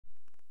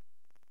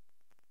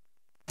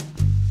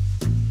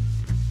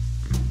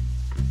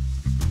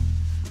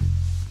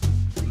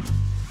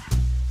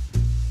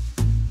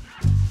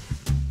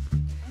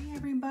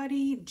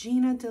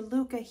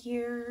DeLuca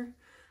here.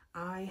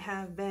 I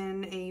have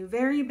been a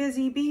very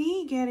busy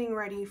bee getting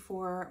ready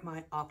for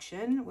my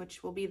auction,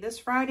 which will be this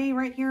Friday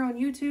right here on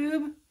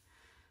YouTube,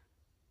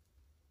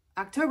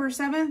 October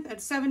 7th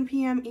at 7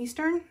 p.m.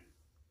 Eastern.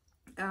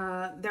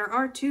 There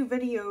are 2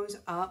 videos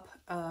up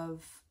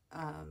of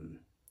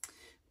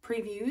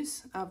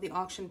previews of the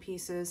auction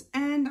pieces,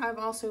 and I've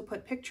also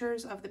put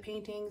pictures of the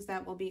paintings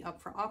that will be up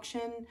for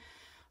auction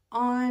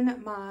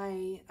on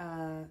my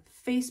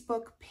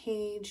Facebook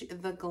page,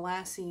 The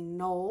Glassy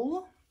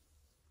Knoll.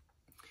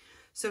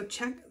 So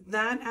check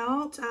that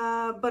out.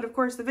 But of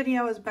course the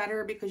video is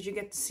better because you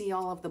get to see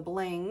all of the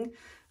bling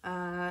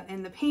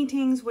and the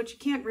paintings, which you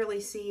can't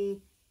really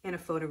see in a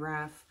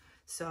photograph.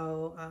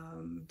 So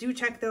do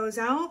check those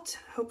out.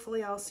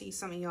 Hopefully I'll see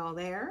some of y'all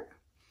there.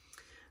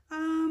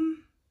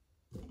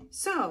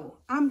 So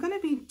I'm going to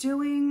be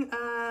doing,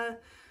 I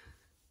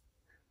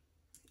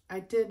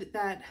did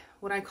that,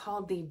 what I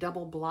called the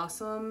double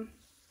blossom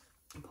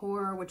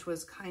pour, which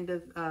was kind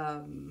of,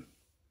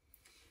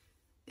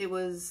 it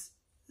was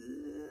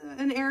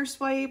an air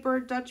swipe or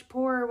Dutch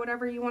pour or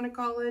whatever you want to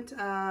call it.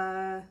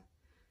 And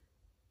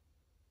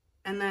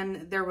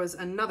then there was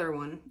another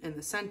one in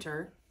the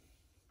center.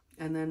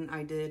 And then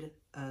I did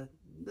a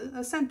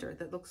center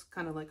that looks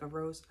kind of like a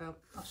rose. Oh,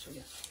 I'll show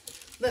you.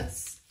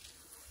 This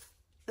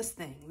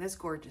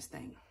gorgeous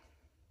thing.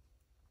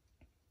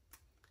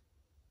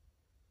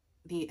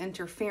 The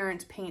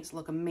interference paints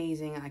look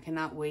amazing. I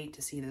cannot wait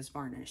to see this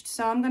varnished.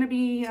 So I'm going to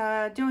be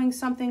doing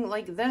something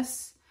like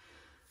this.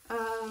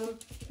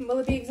 Will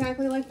it be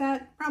exactly like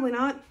that? Probably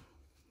not.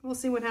 We'll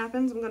see what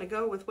happens. I'm going to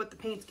go with what the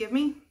paints give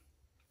me.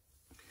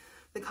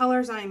 The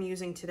colors I am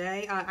using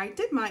today, I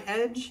did my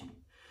edge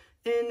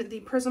in the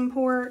Prism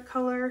Pour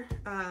color.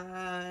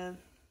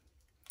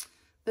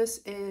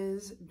 This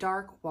is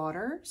Dark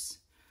Waters.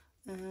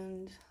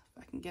 And if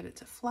I can get it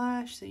to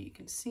flash so you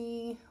can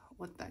see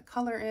what that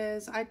color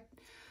is. I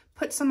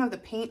put some of the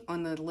paint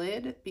on the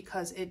lid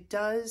because it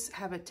does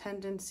have a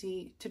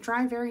tendency to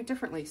dry very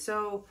differently.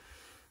 So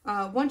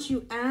once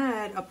you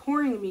add a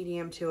pouring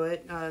medium to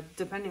it,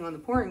 depending on the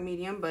pouring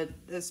medium, but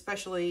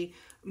especially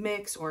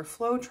mix or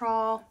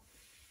Floetrol,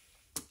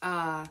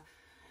 the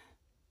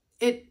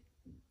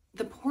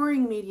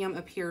pouring medium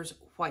appears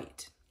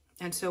white.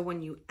 And so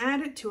when you add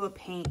it to a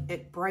paint,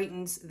 it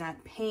brightens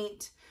that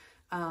paint.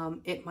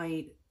 It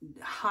might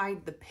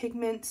hide the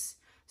pigments,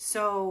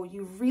 so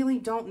you really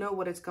don't know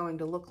what it's going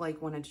to look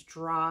like when it's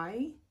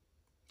dry.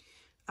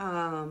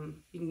 You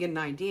can get an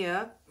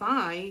idea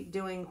by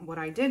doing what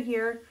I did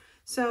here.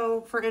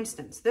 So for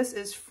instance, this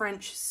is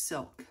French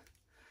silk.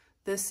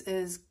 This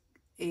is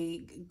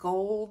a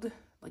gold,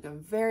 like a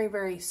very,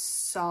 very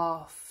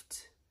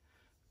soft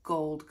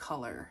gold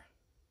color.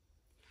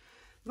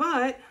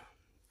 But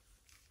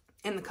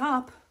in the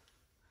cup,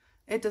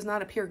 it does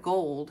not appear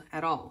gold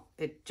at all.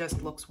 It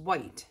just looks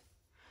white.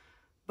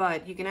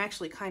 But you can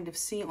actually kind of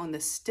see on the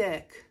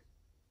stick,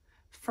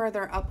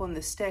 further up on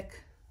the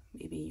stick,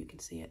 maybe you can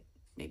see it,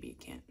 maybe you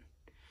can't.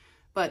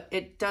 But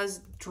it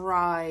does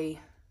dry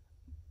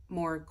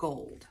more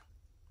gold.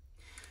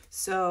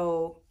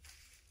 So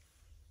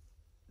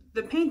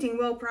the painting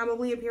will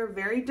probably appear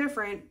very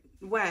different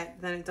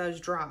wet than it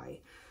does dry.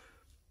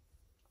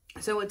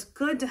 So it's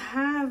good to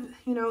have,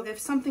 you know, if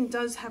something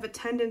does have a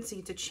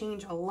tendency to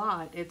change a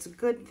lot, it's a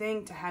good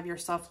thing to have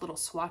yourself little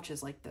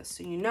swatches like this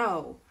so you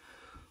know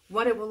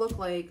what it will look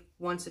like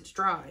once it's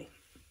dry.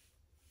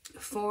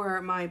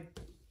 For my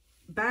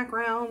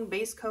background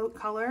base coat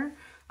color,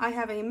 I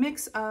have a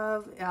mix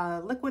of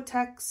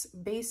Liquitex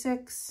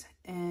Basics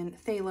in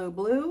Phthalo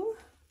Blue,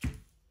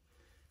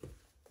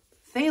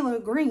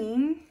 Phthalo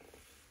Green,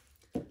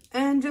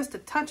 and just a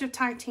touch of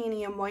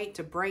titanium white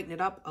to brighten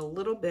it up a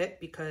little bit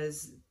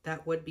because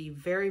that would be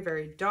very,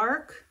 very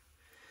dark.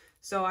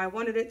 So I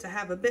wanted it to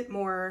have a bit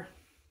more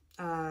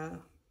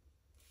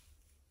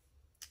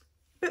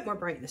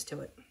brightness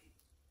to it.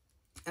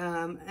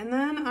 And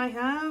then I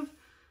have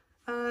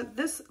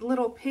this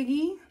Little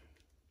Piggy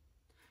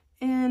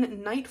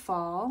in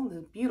Nightfall,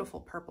 the beautiful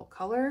purple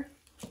color.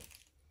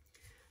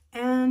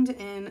 And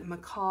in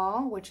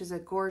Macaw, which is a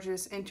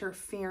gorgeous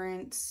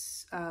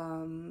interference,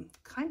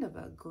 kind of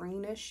a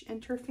greenish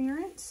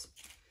interference.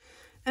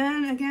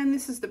 And again,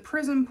 this is the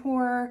Prism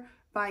Pour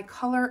by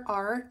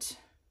ColourArte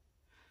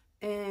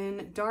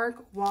in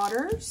Dark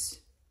Waters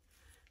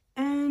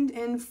and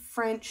in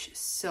French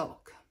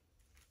Silk.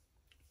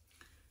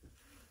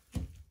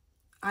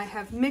 I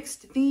have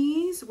mixed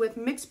these with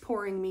mixed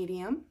pouring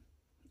medium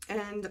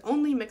and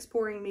only mixed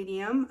pouring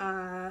medium.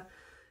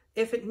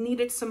 If it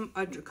needed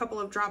a couple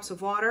of drops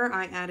of water,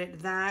 I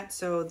added that.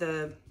 So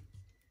the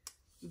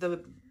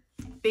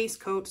base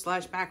coat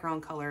 /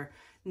 background color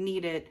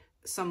needed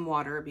some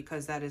water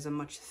because that is a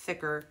much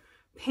thicker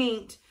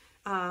paint.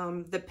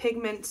 The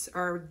pigments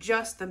are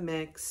just the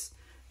mix,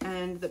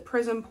 and the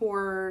Prism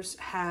Pours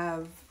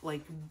have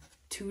like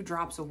 2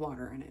 drops of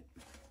water in it.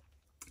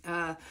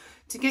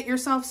 To get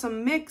yourself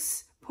some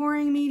mix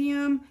pouring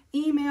medium,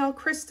 email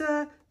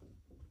Krista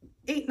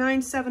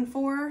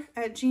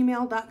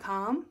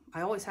Krista8974@gmail.com.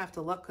 I always have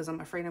to look because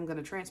I'm afraid I'm going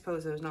to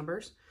transpose those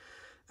numbers.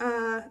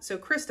 So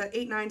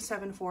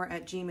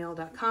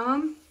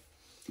Krista8974@gmail.com.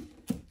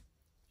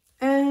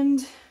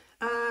 And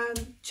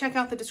check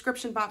out the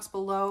description box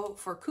below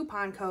for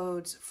coupon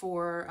codes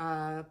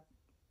for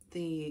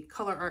the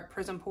ColourArte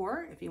Prism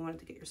Pour if you wanted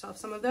to get yourself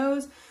some of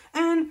those.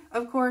 And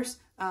of course,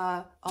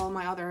 all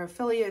my other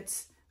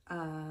affiliates,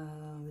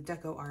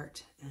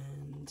 DecoArt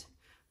and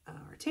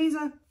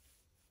Arteza.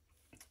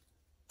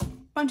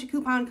 Bunch of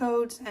coupon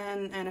codes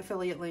and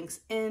affiliate links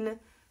in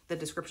the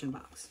description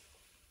box.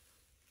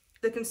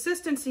 The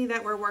consistency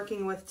that we're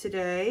working with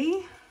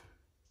today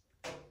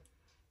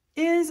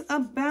is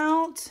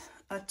about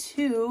a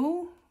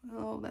 2.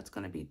 Oh, that's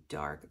going to be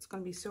dark. It's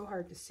going to be so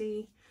hard to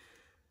see.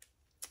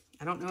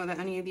 I don't know that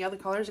any of the other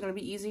colors are going to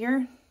be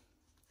easier.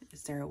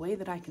 Is there a way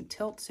that I can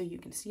tilt so you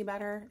can see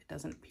better? It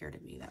doesn't appear to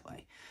be that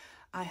way.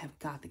 I have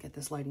got to get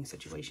this lighting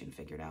situation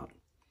figured out.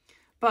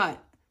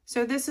 But,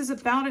 so this is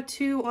about a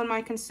 2 on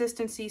my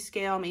consistency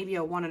scale, maybe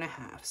a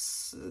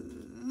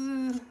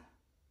 1.5.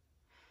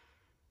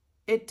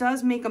 It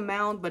does make a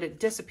mound, but it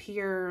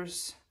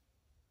disappears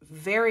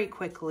very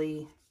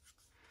quickly.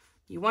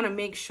 You want to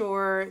make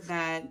sure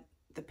that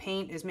the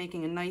paint is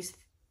making a nice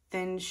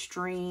thin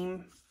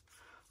stream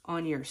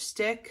on your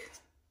stick.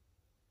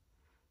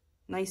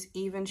 Nice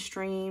even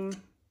stream.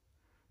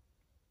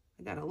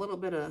 I got a little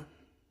bit of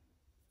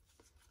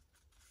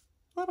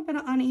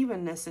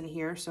unevenness in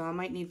here, so I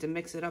might need to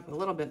mix it up a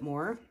little bit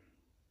more.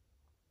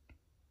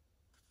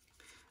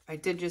 I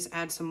did just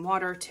add some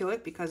water to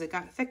it because it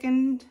got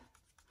thickened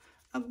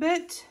a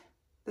bit.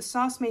 The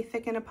sauce may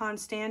thicken upon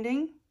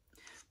standing,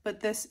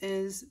 but this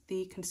is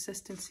the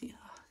consistency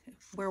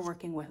we're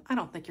working with. I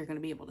don't think you're going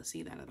to be able to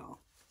see that at all.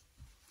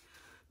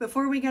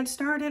 Before we get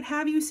started,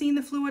 have you seen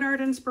the Fluid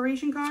Art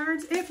inspiration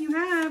cards? If you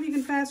have, you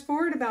can fast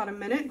forward about a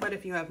minute, but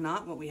if you have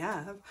not, what we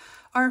have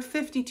are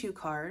 52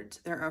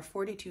 cards. There are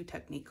 42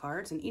 technique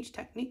cards, and each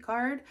technique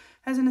card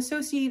has an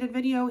associated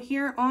video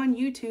here on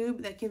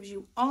YouTube that gives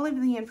you all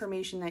of the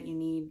information that you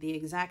need, the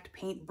exact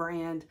paint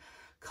brand,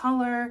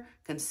 color,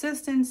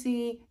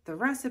 consistency, the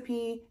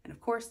recipe, and of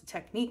course the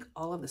technique,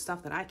 all of the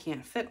stuff that I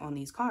can't fit on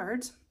these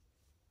cards.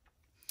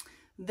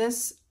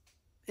 This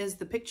is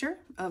the picture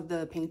of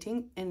the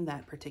painting in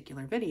that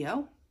particular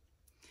video.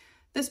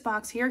 This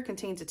box here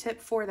contains a tip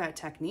for that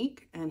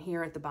technique, and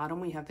here at the bottom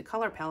we have the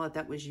color palette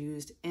that was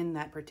used in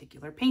that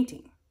particular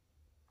painting.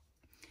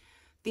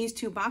 These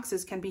two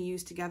boxes can be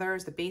used together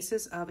as the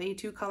basis of a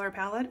 2-color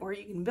palette, or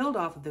you can build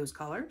off of those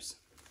colors.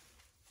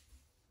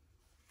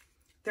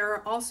 There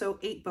are also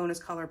 8 bonus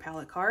color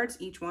palette cards.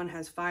 Each one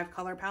has 5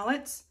 color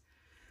palettes.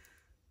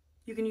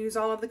 You can use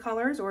all of the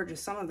colors or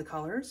just some of the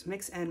colors.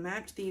 Mix and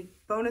match the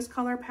bonus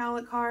color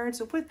palette cards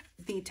with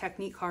the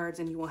technique cards,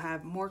 and you will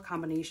have more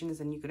combinations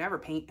than you could ever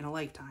paint in a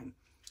lifetime.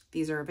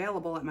 These are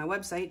available at my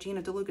website,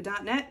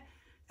 GinaDeLuca.net,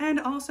 and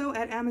also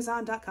at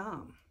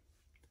Amazon.com.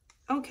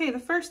 Okay, the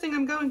first thing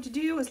I'm going to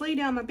do is lay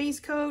down my base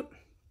coat.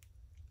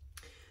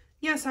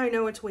 Yes, I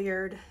know it's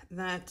weird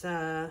that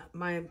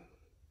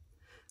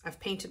I've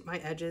painted my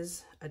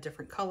edges a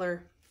different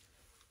color.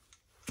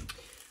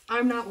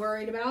 I'm not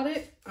worried about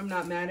it. I'm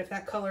not mad if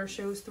that color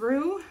shows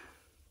through.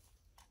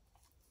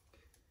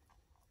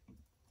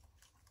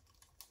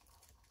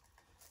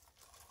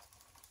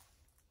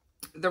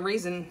 The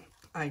reason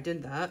I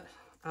did that,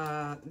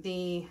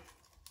 the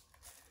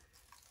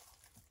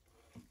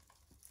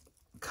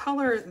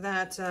color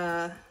that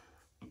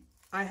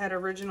I had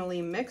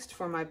originally mixed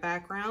for my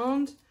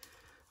background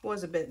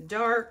was a bit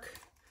dark.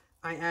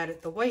 I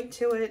added the white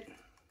to it,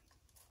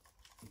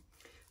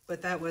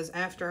 but that was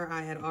after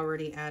I had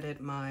already added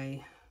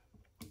my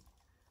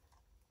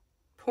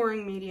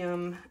pouring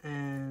medium,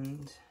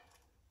 and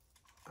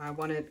I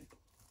wanted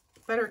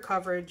better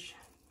coverage,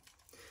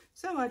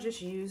 so I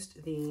just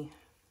used the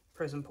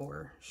Prism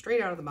Pour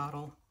straight out of the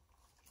bottle.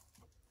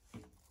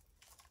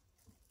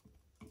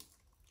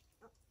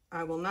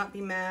 I will not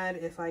be mad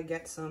if I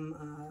get some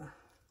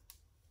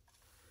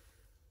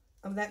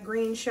of that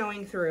green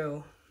showing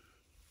through.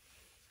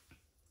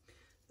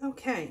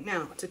 Okay,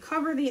 now to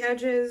cover the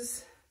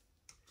edges,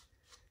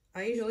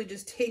 I usually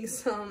just take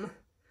some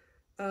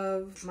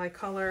of my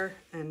color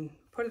and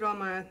put it on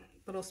my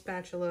little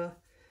spatula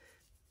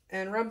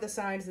and rub the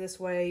sides this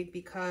way,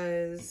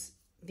 because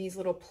these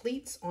little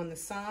pleats on the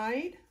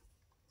side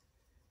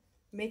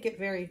make it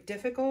very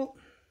difficult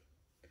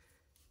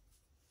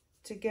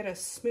to get a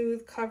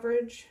smooth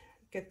coverage,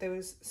 get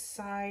those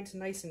sides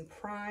nice and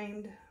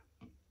primed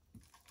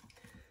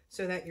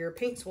so that your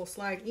paints will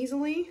slide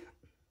easily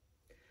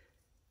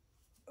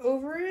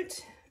over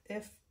it.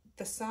 If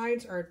the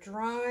sides are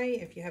dry,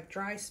 if you have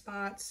dry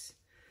spots,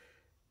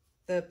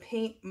 the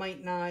paint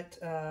might not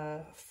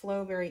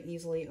flow very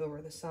easily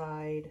over the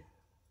side.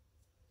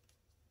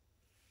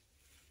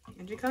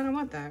 And you kind of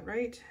want that,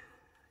 right?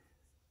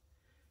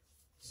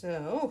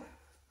 So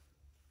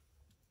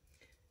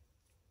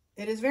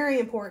it is very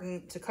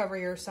important to cover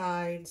your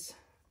sides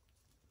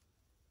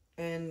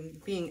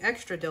and being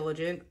extra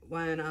diligent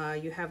when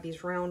you have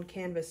these round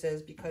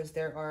canvases, because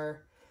there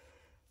are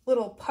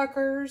little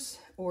puckers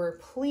or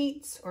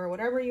pleats or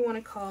whatever you want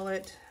to call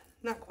it.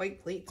 Not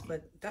quite pleats,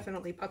 but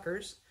definitely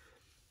puckers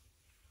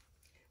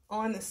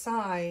on the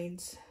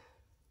sides.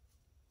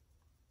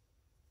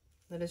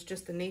 That is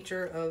just the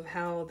nature of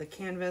how the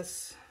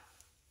canvas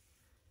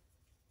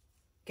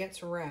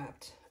gets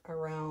wrapped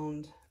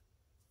around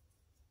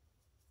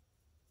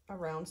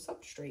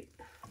substrate.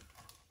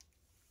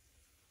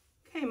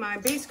 Okay, my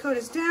base coat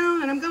is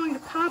down, and I'm going to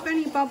pop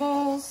any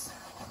bubbles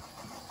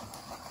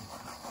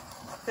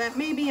that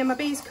may be in my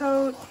base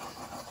coat.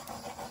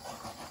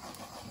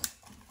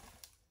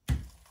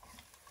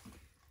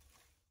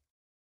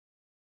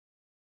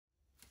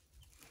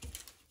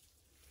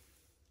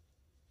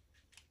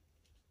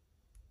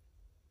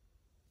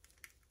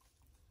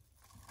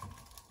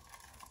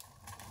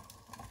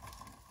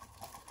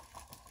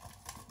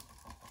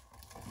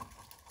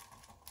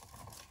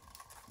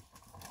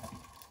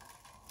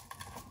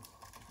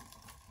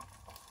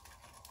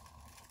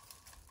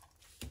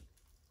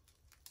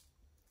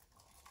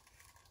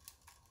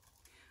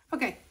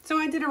 Okay, so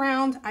I did a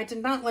round. I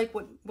did not like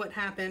what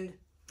happened,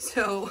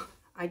 so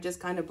I just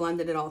kind of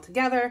blended it all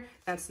together.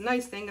 That's the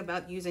nice thing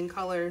about using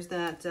colors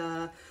that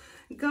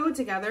go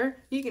together.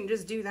 You can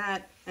just do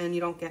that and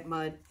you don't get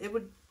mud.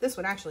 This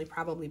would actually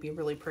probably be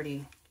really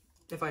pretty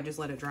if I just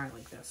let it dry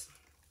like this.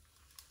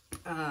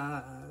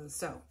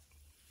 So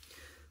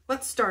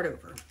let's start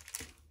over.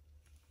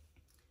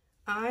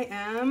 I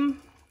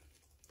am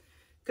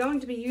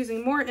going to be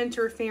using more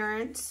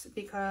interference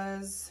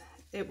because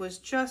it was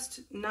just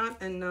not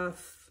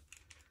enough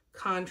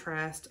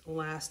contrast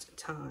last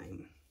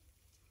time.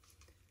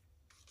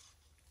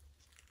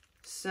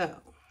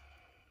 So,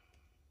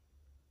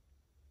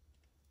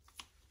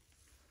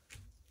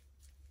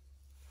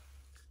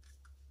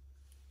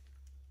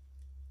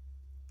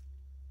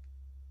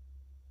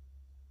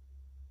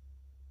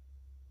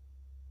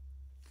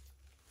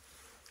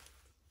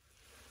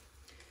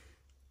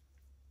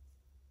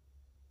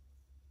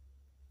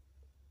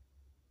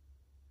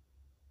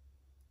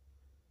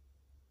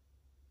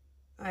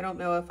 I don't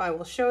know if I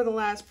will show the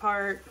last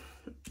part.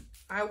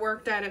 I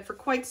worked at it for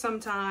quite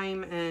some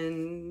time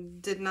and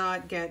did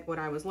not get what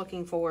I was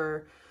looking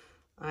for.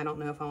 I don't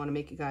know if I want to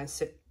make you guys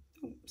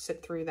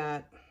sit through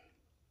that.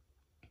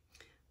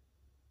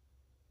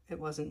 It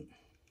wasn't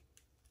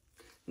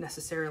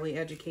necessarily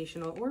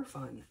educational or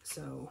fun,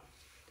 so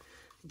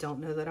don't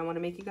know that I want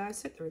to make you guys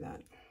sit through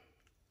that.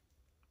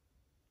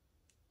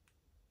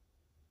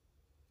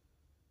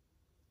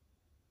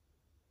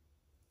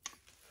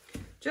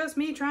 Just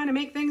me trying to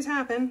make things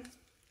happen.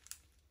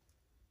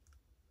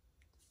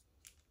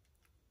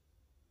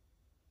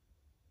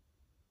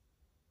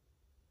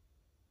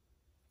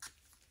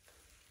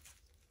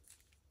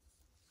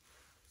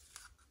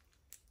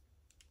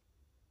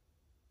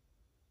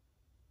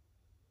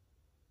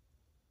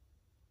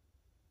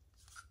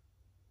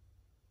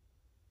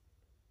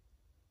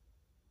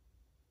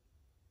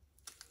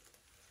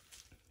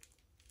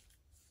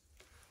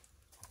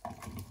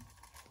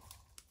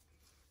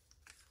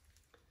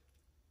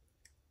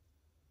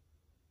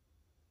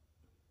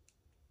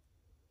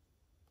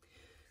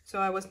 So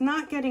I was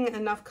not getting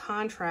enough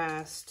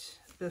contrast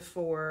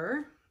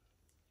before,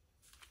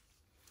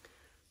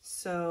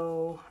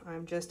 so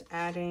I'm just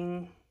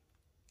adding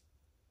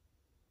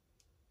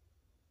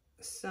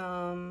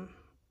some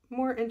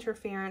more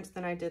interference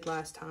than I did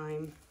last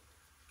time.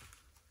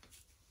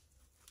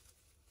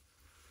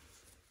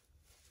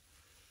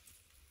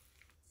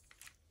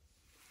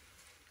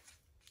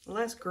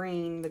 Less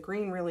green, the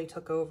green really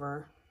took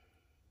over.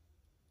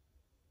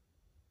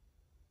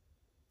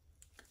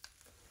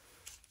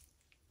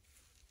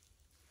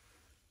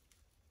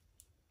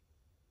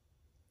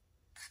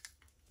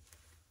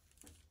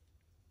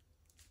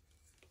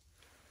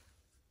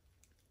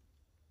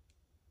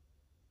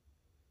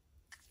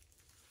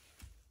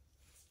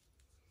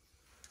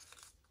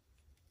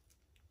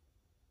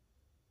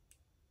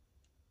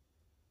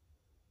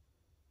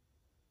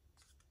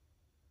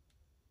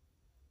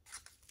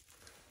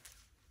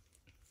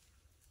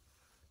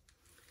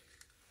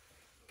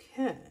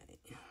 Okay.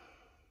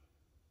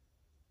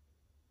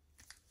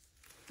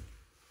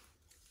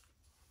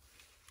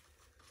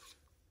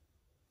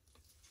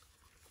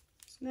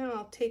 So now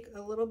I'll take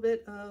a little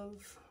bit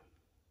of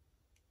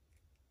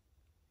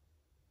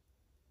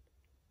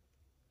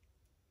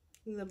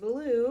the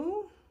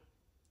blue .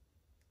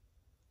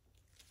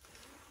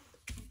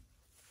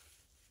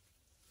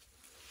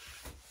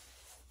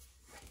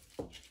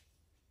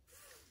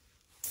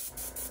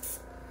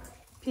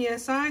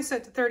 PSI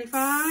set to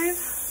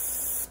 35.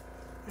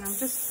 And I'm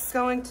just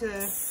going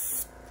to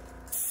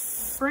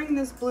bring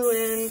this blue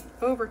in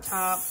over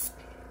top.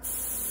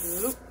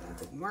 Oop, that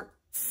didn't work.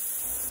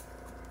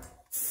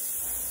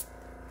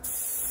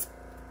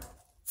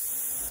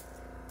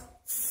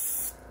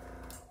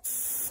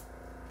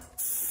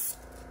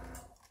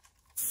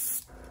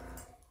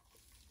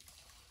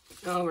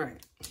 All right,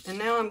 and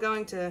now I'm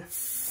going to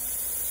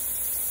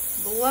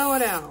blow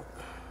it out.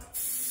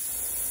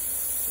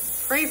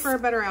 pray for a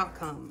better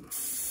outcome.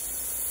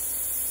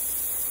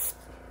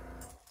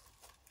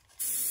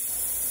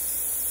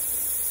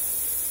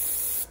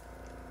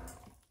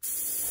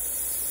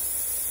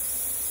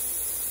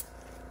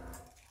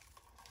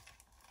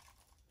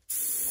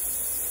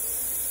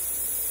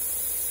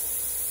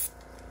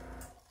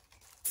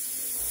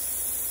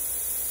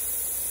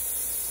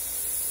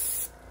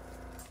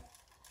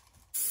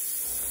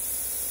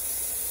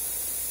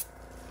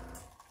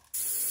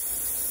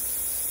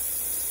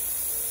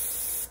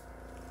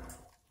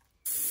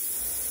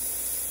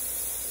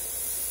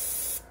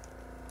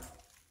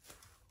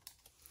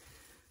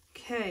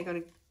 Okay,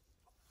 gonna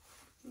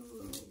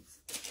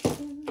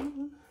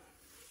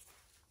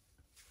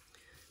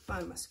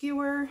find my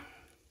skewer, and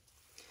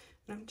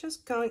I'm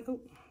just going, oh,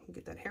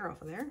 get that hair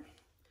off of there.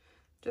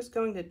 Just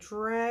going to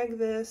drag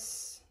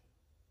this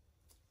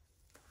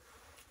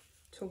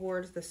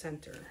towards the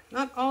center.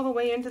 Not all the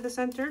way into the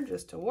center,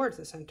 just towards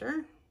the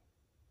center.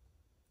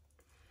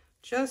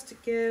 Just to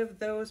give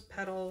those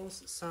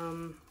petals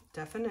some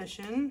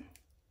definition.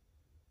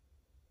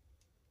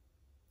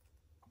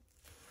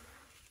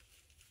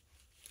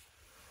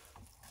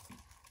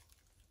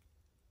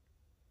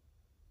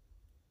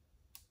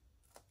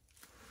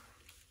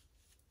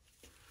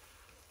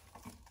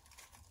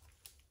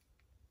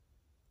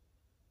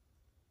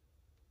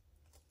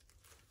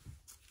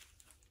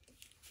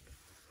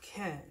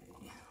 Okay,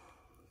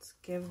 let's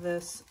give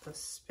this a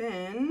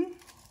spin.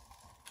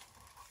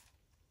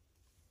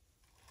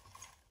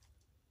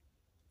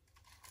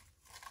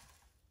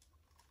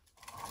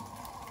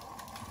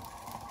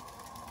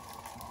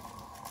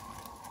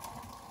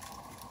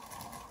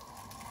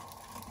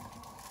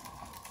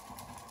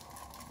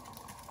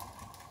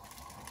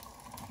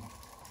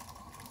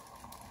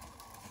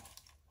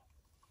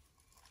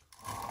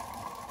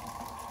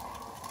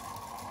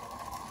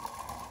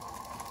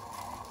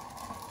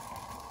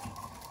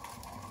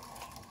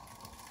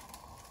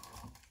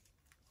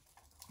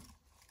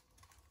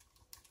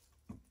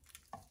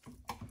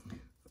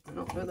 I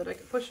don't know that I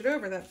can push it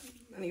over that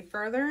any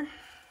further.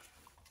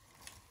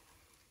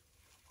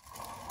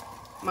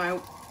 My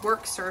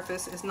work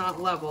surface is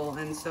not level,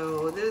 and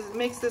so this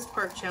makes this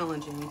part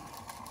challenging.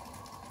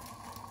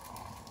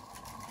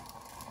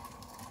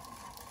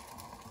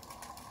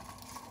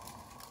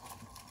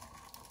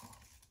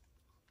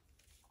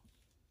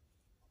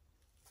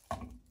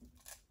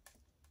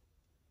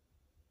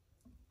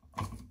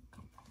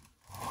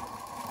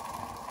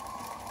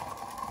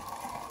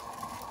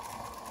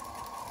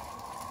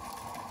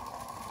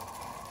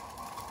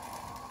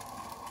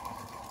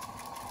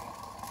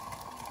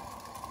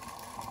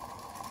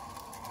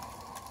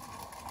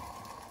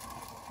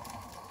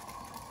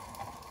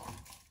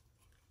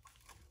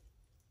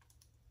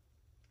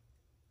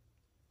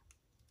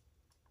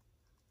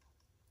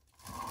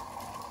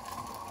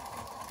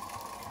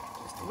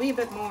 A wee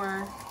bit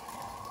more.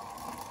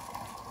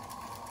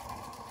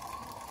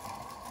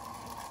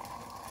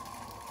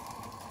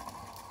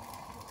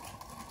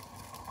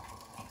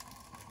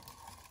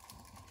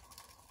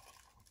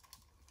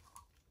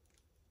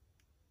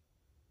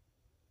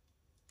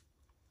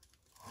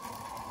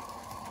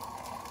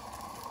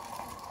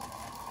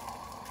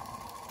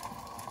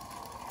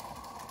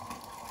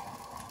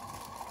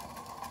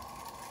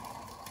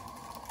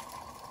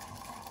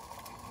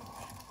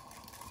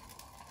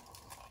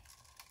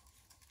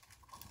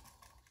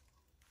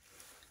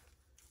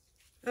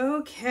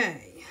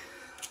 Okay,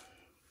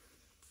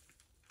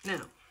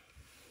 now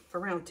for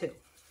round two.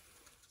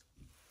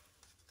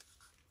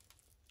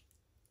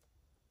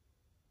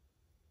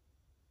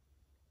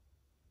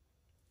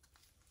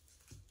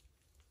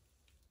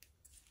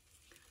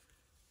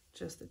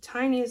 Just the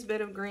tiniest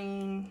bit of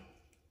green.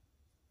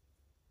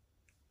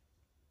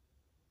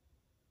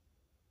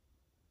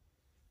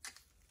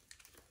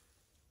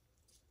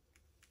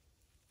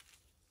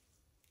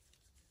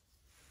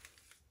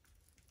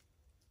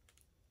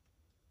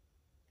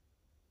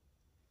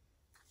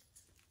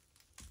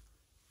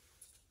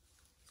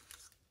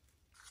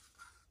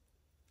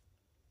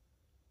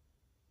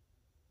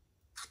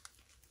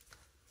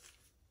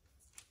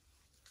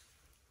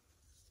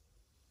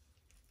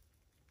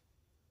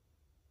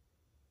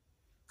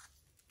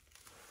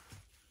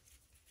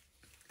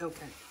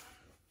 Okay.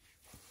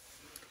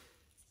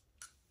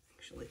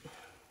 Actually,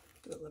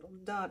 do a little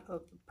dot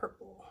of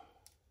purple.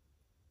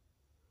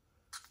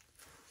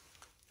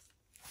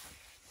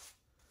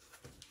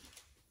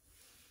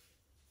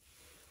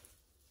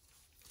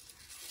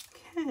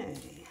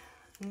 Okay.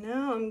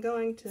 Now I'm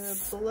going to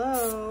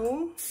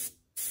blow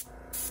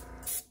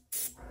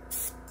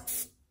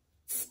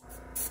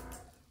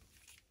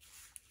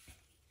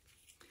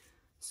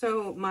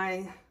so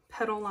my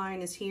petal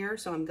line is here,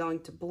 so I'm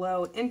going to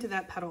blow into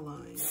that petal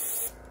line.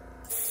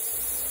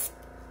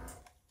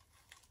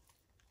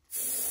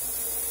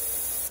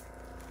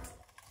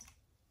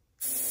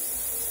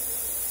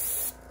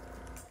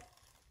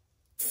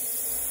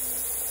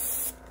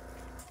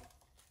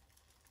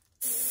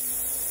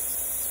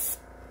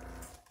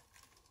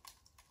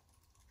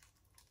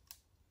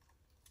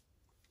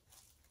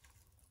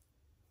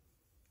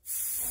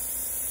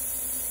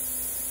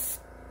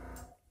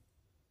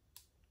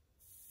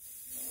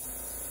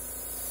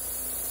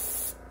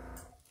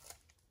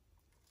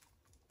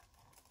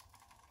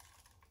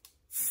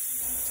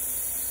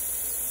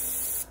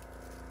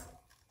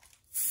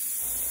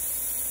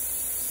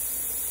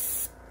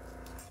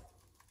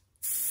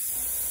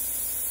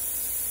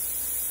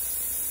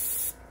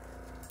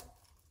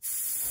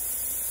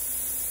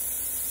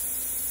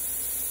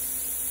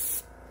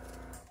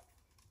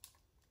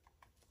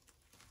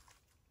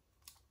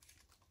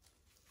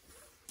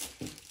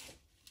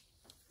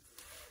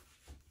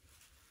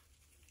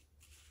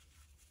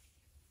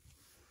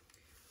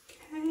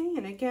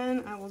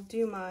 again, I will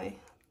do my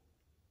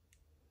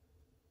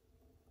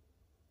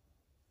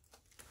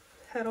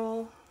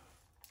petal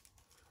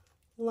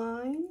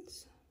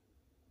lines.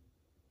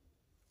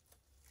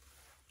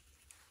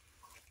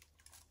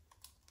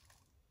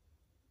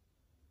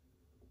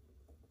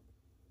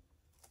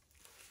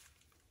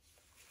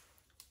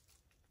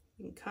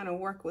 You can kind of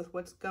work with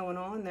what's going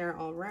on there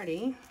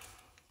already.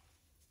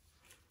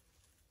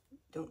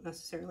 Don't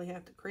necessarily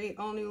have to create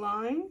all new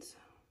lines.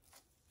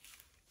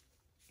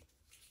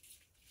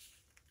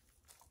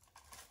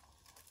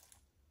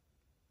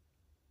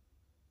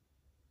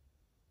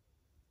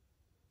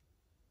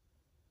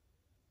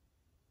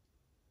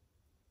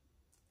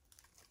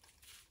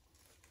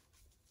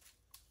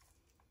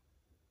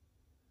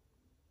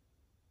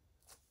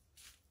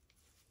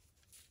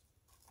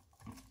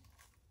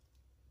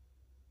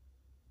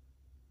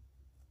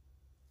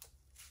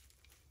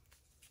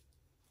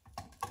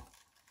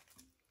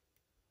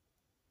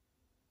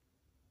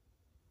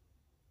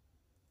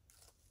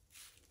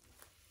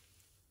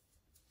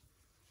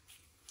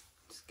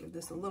 Give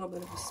this a little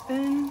bit of a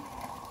spin,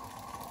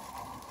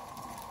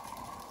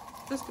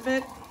 just a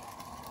bit.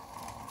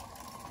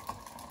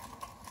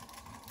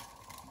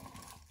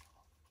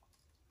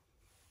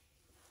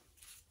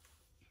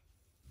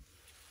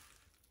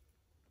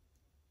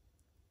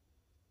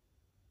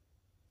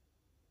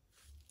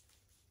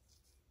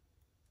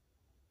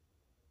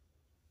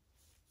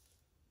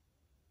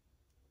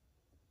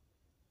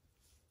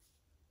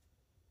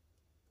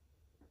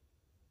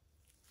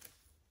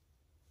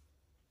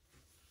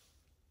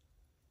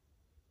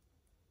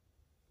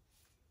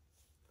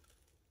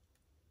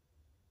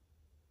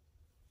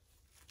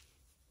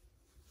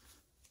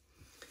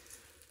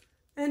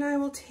 And I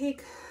will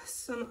take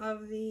some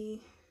of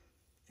the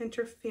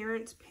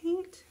interference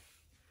paint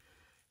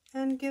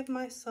and give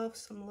myself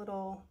some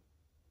little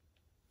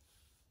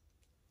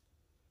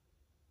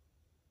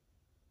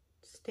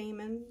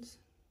stamens.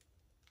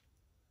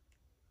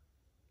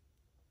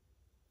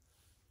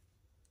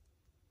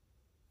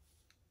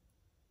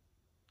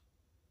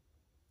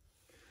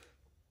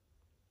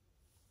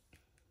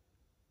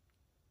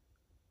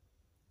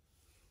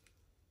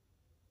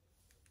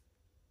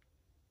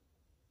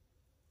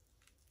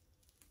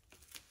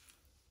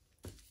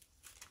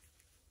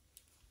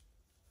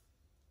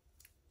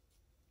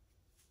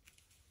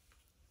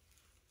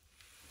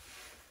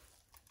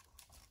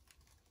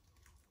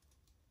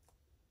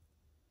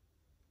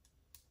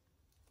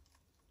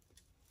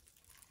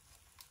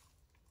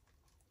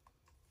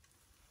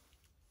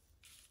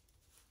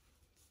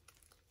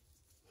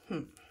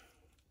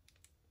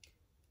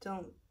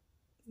 Don't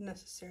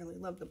necessarily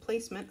love the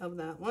placement of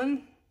that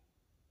one.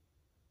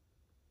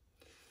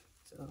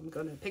 So I'm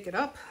going to pick it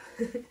up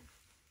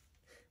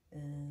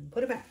and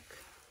put it back.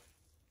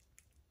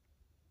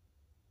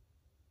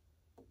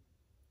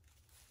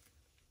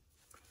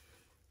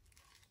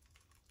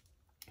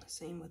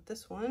 Same with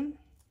this one.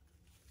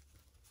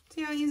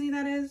 See how easy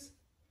that is?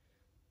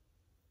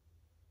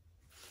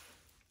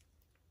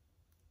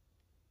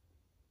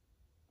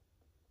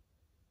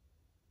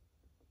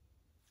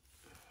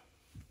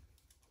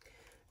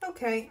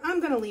 Okay, I'm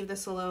going to leave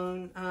this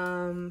alone.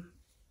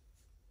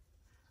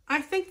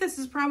 I think this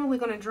is probably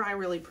going to dry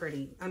really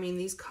pretty. I mean,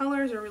 these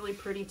colors are really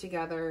pretty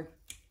together.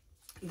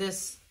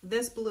 This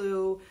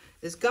blue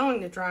is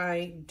going to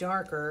dry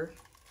darker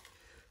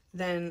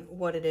than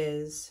what it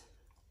is.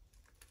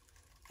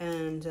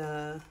 And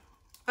I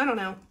don't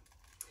know.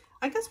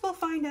 I guess we'll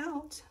find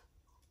out.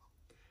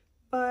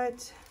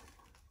 But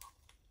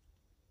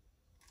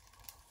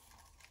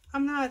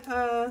I'm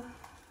not...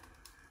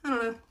 I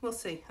don't know. We'll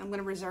see. I'm going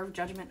to reserve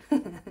judgment.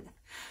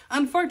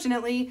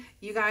 Unfortunately,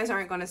 you guys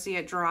aren't going to see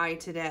it dry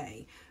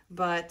today,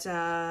 but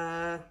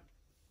I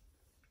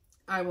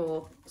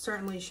will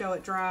certainly show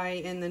it dry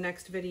in the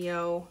next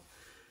video,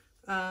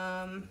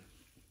 and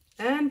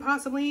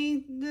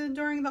possibly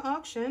during the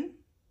auction.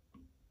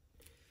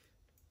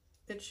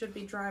 It should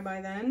be dry by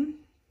then,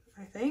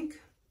 I think.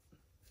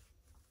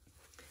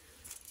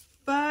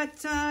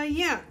 But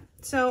yeah.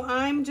 So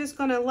I'm just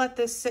going to let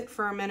this sit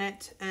for a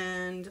minute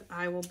and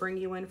I will bring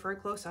you in for a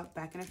close-up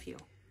back in a few.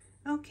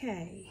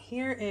 Okay,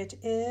 here it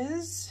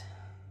is.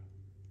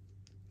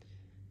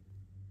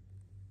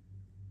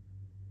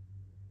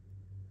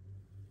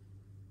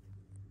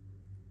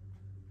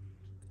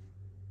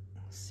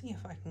 Let's see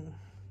if I can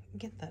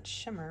get that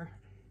shimmer.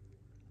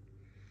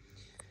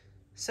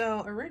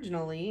 So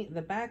originally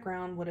the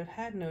background would have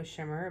had no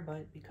shimmer,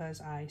 but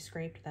because I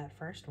scraped that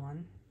first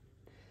one,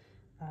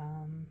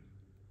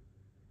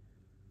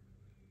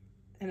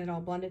 and it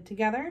all blended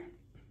together,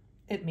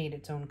 it made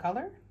its own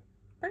color.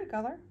 Pretty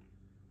color.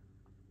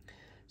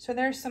 So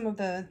there's some of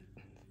the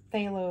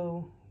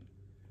phthalo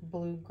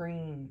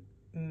blue-green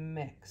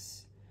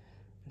mix.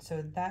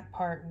 So that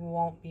part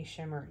won't be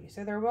shimmery.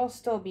 So there will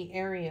still be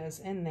areas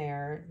in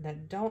there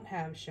that don't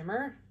have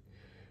shimmer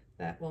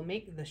that will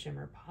make the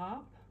shimmer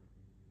pop.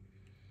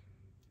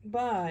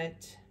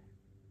 But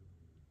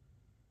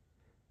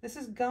this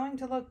is going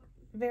to look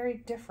very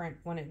different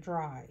when it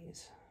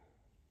dries.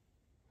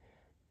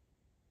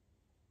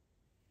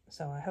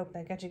 So I hope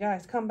that gets you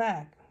guys to come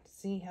back to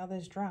see how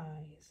this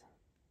dries.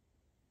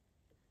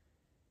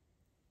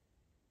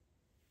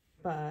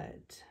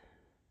 But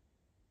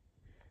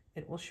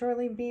it will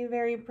surely be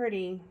very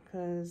pretty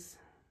because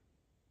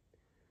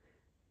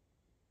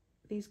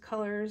these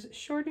colors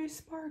sure do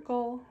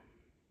sparkle.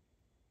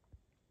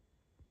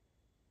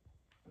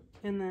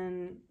 And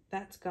then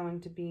that's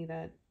going to be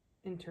that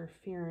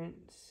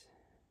interference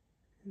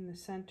in the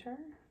center.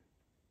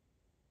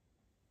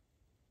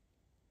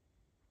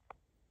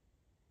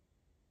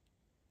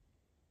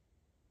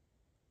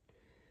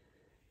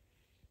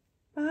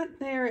 But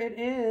there it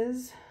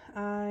is.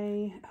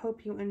 I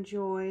hope you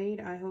enjoyed.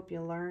 I hope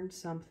you learned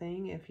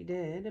something. If you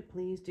did,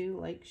 please do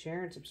like,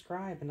 share, and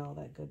subscribe and all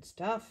that good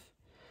stuff.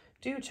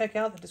 Do check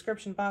out the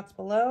description box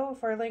below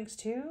for links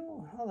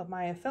to all of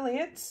my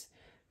affiliates.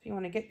 If you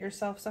want to get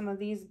yourself some of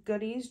these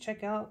goodies,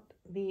 check out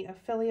the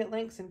affiliate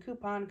links and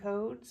coupon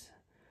codes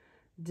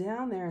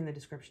down there in the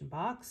description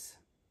box.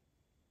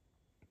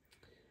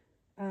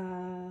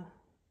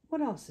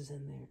 What else is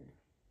in there?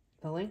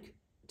 The link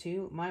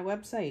to my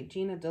website,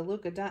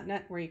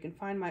 GinaDeLuca.net, where you can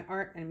find my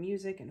art and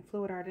music and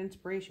fluid art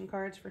inspiration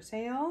cards for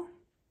sale.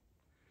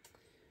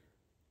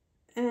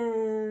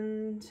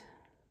 And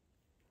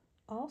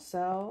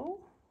also,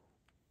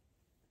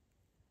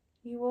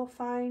 you will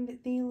find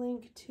the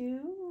link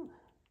to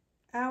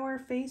our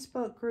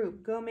Facebook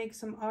group. Go make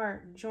some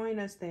art. Join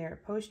us there.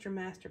 Post your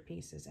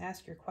masterpieces.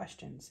 Ask your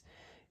questions.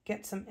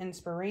 Get some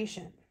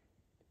inspiration.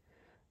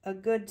 A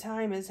good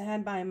time is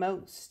had by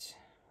most.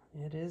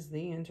 It is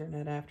the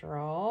internet after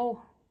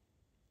all.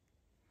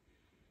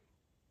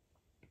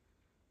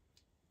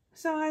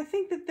 So I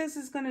think that this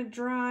is going to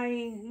dry,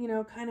 you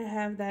know, kind of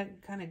have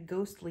that kind of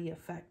ghostly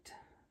effect.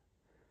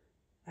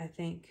 I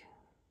think.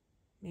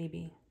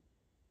 Maybe.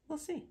 We'll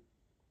see.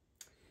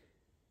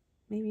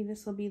 Maybe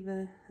this will be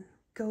the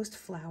ghost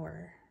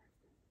flower.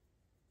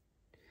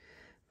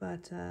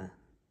 But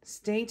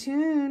stay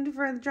tuned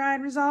for the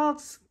dried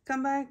results.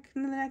 Come back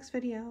in the next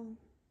video.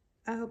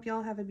 I hope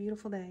y'all have a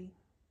beautiful day.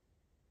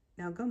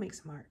 Now go make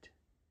some art.